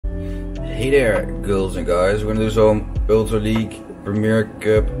Hey there, girls and guys. We're gonna do some Ultra League Premier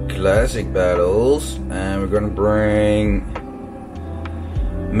Cup Classic battles, and we're gonna bring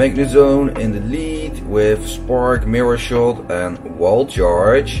Magnezone in the lead with Spark, Mirror Shot, and Wall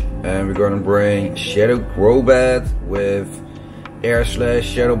Charge, and we're gonna bring Shadow Crobat with Air Slash,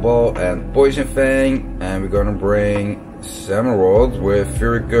 Shadow Ball, and Poison Fang, and we're gonna bring Samurott with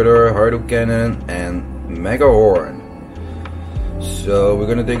Fury Cutter, Hydro Cannon, and Megahorn. So we're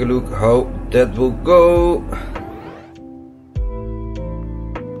gonna take a look how that will go.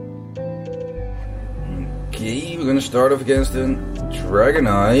 Okay, we're gonna start off against a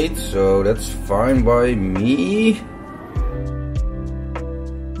Dragonite, so that's fine by me.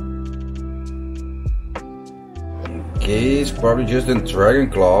 Okay, it's probably just a Dragon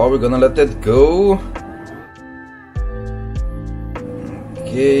Claw. We're gonna let that go.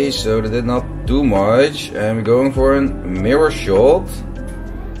 Okay, so that did not do much, and we're going for a Mirror Shot.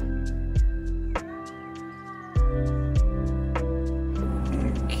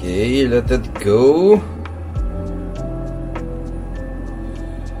 Okay, let that go.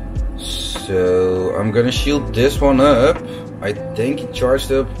 So I'm gonna shield this one up. I think he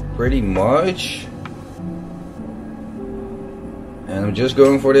charged up pretty much. And I'm just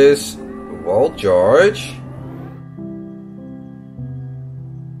going for this Wall Charge.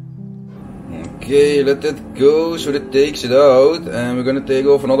 Okay, let that go so that takes it out, and we're gonna take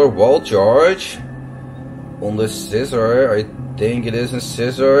off another Wall Charge on the Scissor. I think it is a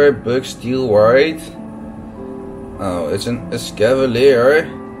Scissor, Bug Steel White. Oh, it's an Escavalier.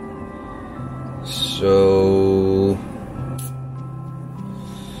 So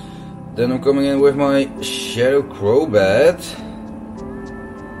then I'm coming in with my Shadow Crobat,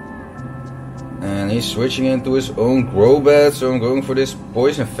 and he's switching into his own Crobat, so I'm going for this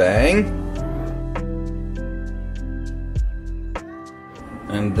Poison Fang.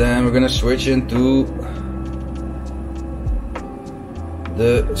 And then we're gonna switch into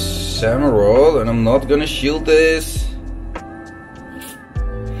the Samurott, and I'm not gonna shield this.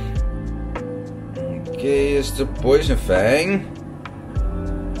 Okay, it's the Poison Fang.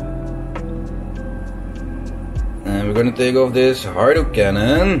 And we're gonna take off this Hydro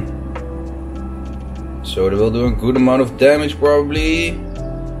Cannon. So they will do a good amount of damage probably.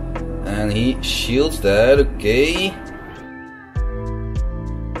 And he shields that, okay.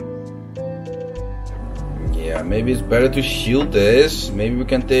 Yeah, maybe it's better to shield this. Maybe we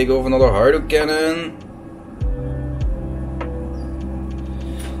can take off another Hydro Cannon.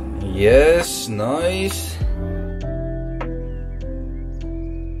 Yes, nice.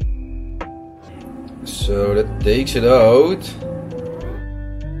 So that takes it out.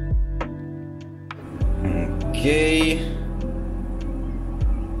 Okay.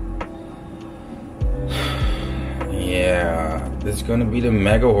 Yeah, it's gonna be the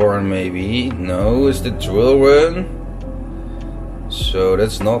Megahorn maybe. No, it's the Drill Run. So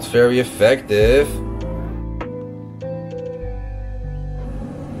that's not very effective.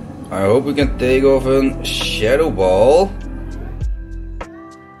 I hope we can take off a Shadow Ball.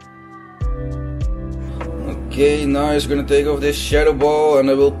 Okay, nice. We're gonna take off this Shadow Ball, and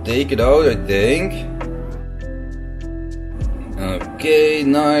I will take it out, I think. Okay,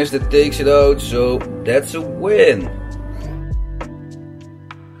 nice. That takes it out, so that's a win.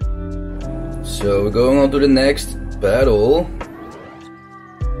 So we're going on to the next battle.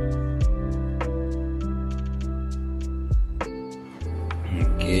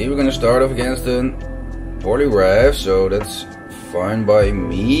 Okay, we're gonna start off against a Poliwrath, so that's fine by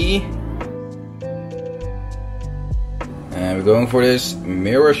me. And we're going for this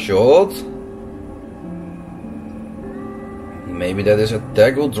Mirror Shot. Maybe that is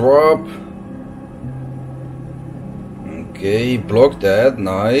attack will drop. Okay, block that,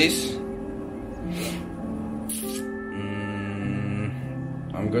 nice.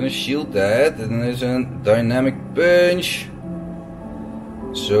 I'm gonna shield that, and then there's a Dynamic Punch.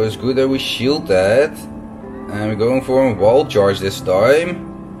 So it's good that we shield that. And we're going for a Wall Charge this time.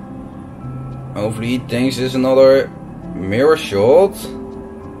 Hopefully he thinks it's another Mirror Shot.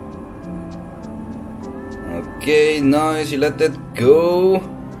 Okay, nice, he let that go.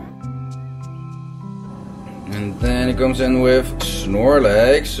 And then he comes in with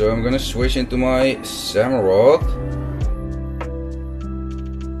Snorlax, so I'm gonna switch into my Samurott.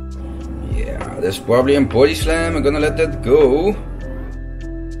 Yeah, there's probably a Body Slam, I'm gonna let that go.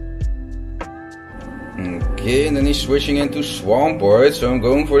 Okay, and then he's switching into Swampert, so I'm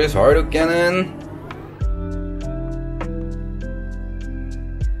going for this Hydro Cannon.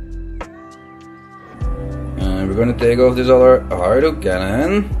 And we're gonna take off this other Hydro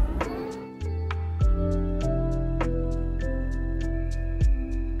Cannon.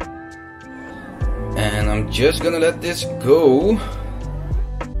 I'm just gonna let this go.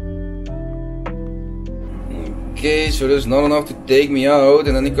 Okay, so there's not enough to take me out,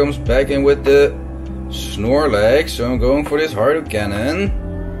 and then he comes back in with the Snorlax, so I'm going for this Hardo Cannon.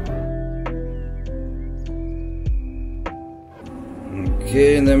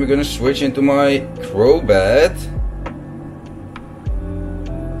 Okay, and then we're gonna switch into my Crobat.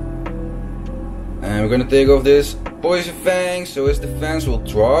 And we're gonna take off this Poison Fang, so his defense will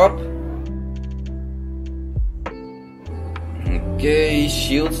drop. Okay, he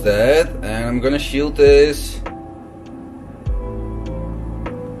shields that, and I'm gonna shield this.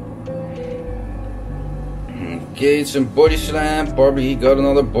 Okay, it's some Body Slam. Probably he got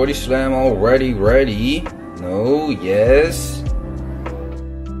another Body Slam already ready. No, yes.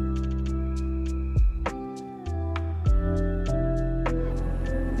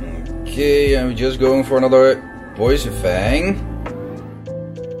 Okay, I'm just going for another Poison Fang.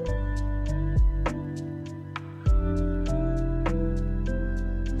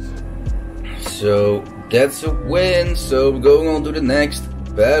 So that's a win. So we're going on to the next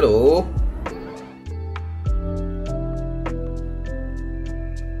battle.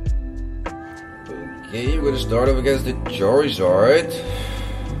 Okay, we're gonna start off against the Charizard.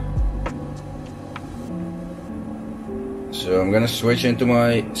 So I'm gonna switch into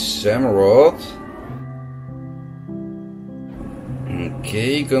my Samurott.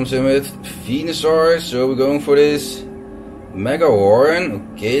 Okay, comes in with Venusaur, so we're going for this Megahorn.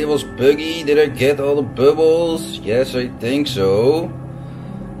 Okay, it was buggy. Did I get all the bubbles? Yes, I think so.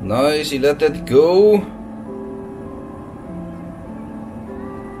 Nice, he let that go.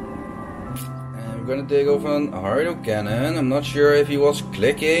 And we're gonna take off an Hardo Cannon. I'm not sure if he was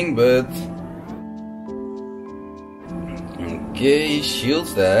clicking, but okay, he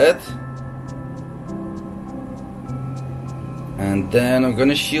shields that. And then I'm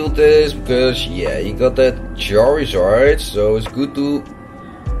gonna shield this because, yeah, he got that Charizard, so it's good to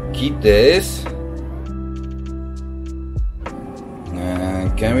keep this.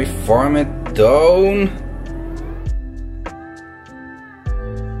 And can we farm it down?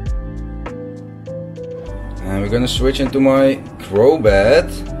 And we're gonna switch into my Crobat.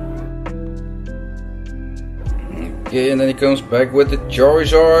 Okay, and then he comes back with the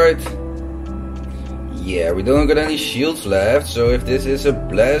Charizard. Yeah, we don't got any shields left, so if this is a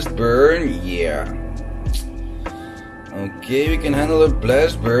Blast Burn, yeah. Okay, we can handle a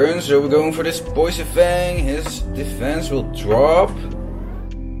Blast Burn, so we're going for this Poison Fang. His defense will drop.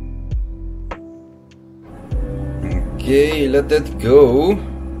 Okay, let that go.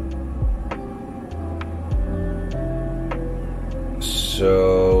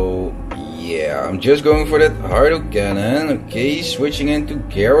 So yeah, I'm just going for that Hardo Cannon. Okay, switching into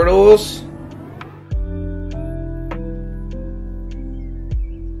Gyarados.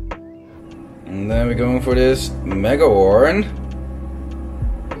 And then we're going for this Megahorn.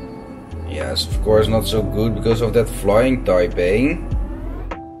 Yes, of course not so good because of that flying typing.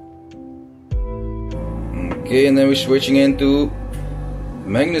 Okay, and then we're switching into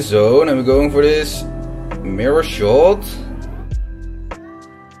Magnezone, and we're going for this Mirror Shot.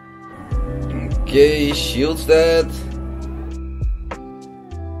 Okay, he shields that.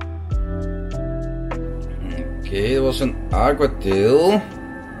 Okay, it was an Aqua Tail.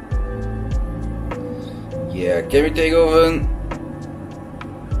 Yeah, can we take over?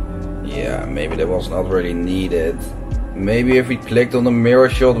 Yeah, maybe that was not really needed. Maybe if we clicked on the Mirror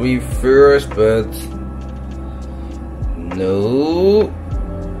Shot we first, but no.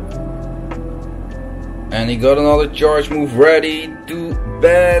 And he got another charge move ready. Too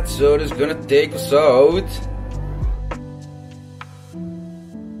bad, so that's gonna take us out.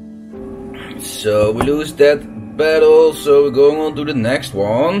 So we lose that battle, so we're going on to the next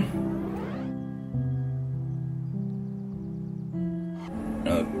one.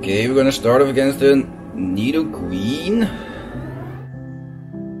 Okay, we're gonna start off against the Nidoqueen.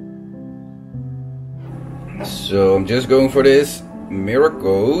 So I'm just going for this Mirror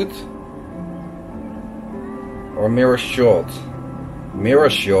Coat. Or Mirror Shot.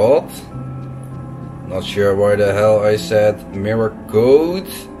 Mirror Shot. Not sure why the hell I said Mirror Coat.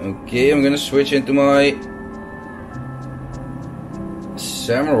 Okay, I'm gonna switch into my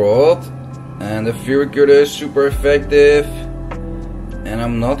Samurott. And the Fury Cure is super effective. And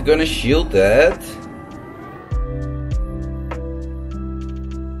I'm not gonna shield that.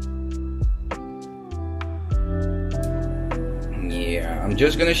 Yeah, I'm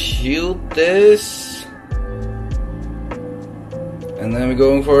just gonna shield this. And then we're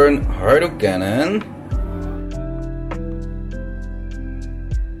going for an Hardo Cannon.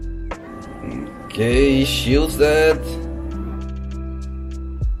 Okay, he shields that.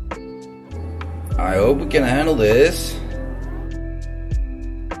 I hope we can handle this.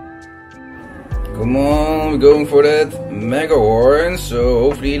 Come on, we're going for that Megahorn, so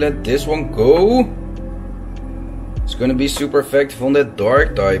hopefully let this one go. It's gonna be super effective on that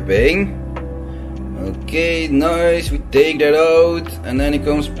dark typing. Okay, nice, we take that out, and then he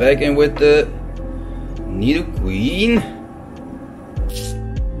comes back in with the Nidoqueen.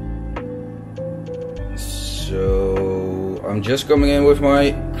 So I'm just coming in with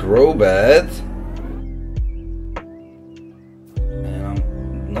my Crobat. And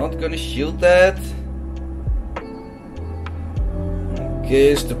I'm not gonna shield that.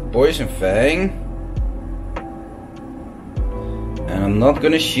 Okay, it's the Poison Fang. And I'm not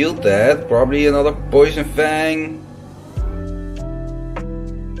gonna shield that, probably another Poison Fang.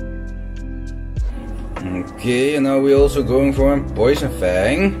 Okay, and now we're also going for a Poison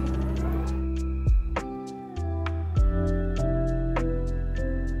Fang.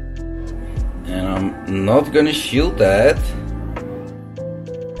 And I'm not gonna shield that.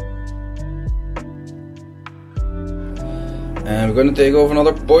 And we're gonna take off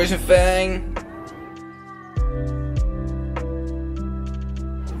another Poison Fang.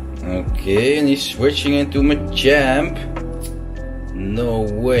 Okay, and he's switching into Machamp. No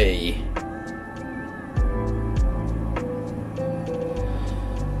way.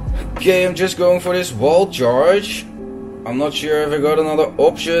 Okay, I'm just going for this wall charge. I'm not sure if I got another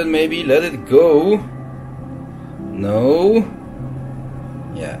option. Maybe let it go. No.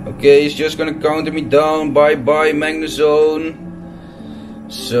 Yeah, okay, he's just gonna counter me down. Bye bye, Magnezone.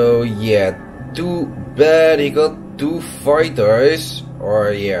 So yeah, too bad he got two fighters.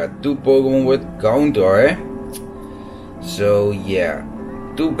 Or yeah, two Pokemon with counter. So yeah,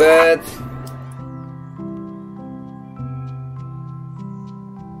 too bad.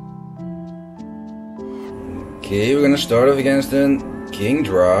 Okay, we're gonna start off against the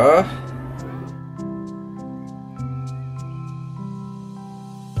Kingdra.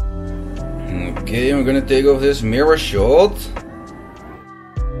 Okay, we're gonna take off this Mirror Shot.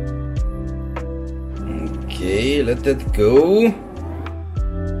 Okay, let that go.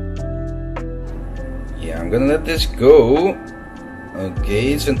 Yeah, I'm gonna let this go.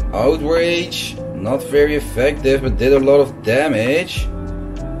 Okay, it's an Outrage. Not very effective, but did a lot of damage.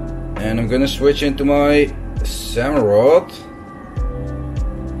 And I'm gonna switch into my Samurott.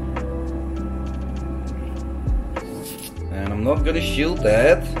 And I'm not gonna shield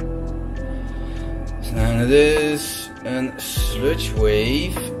that. And it is a Sludge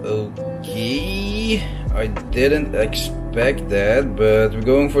Wave. Okay, I didn't expect that, but we're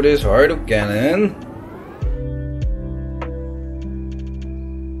going for this Hardo Cannon.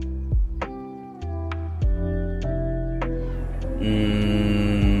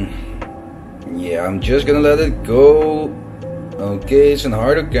 Yeah, I'm just gonna let it go. Okay, it's an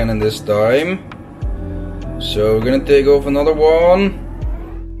Hardo Cannon this time. So we're gonna take off another one.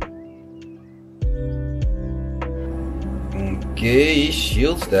 Okay, he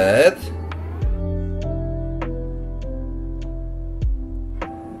shields that.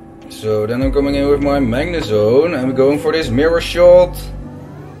 So then I'm coming in with my Magnezone and we're going for this Mirror Shot.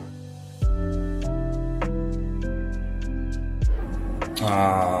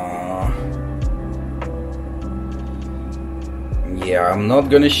 Yeah, I'm not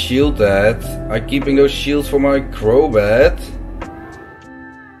gonna shield that. I'm keeping those shields for my Crobat.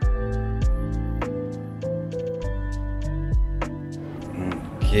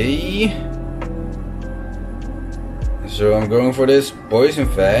 Okay. So I'm going for this Poison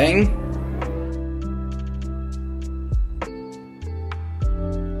Fang.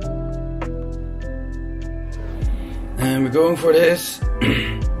 And we're going for this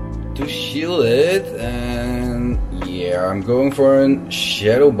to shield it, and yeah, I'm going for a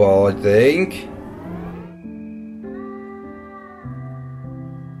Shadow Ball, I think.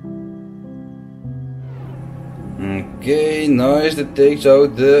 Okay, nice, that takes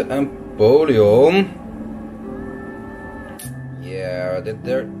out the Empoleon. Yeah, that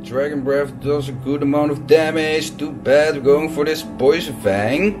their Dragon Breath does a good amount of damage. Too bad, we're going for this Poison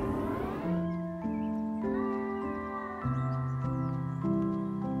Fang.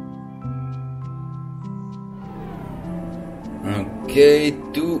 Okay,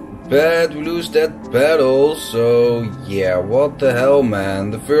 too bad we lose that battle. So yeah, what the hell,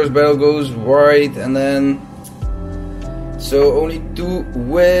 man. The first battle goes right and then... So only 2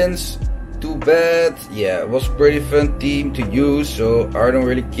 wins. Too bad. Yeah, it was a pretty fun team to use, so I don't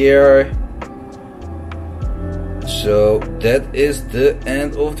really care. So that is the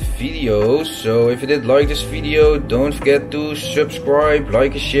end of the video. So if you did like this video, don't forget to subscribe,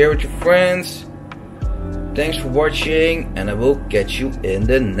 like and share with your friends. Thanks for watching, and I will catch you in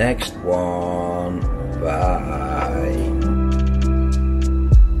the next one. Bye.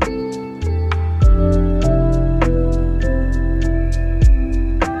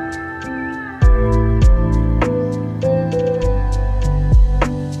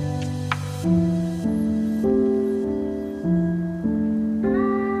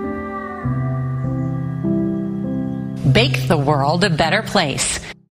 Make the world a better place.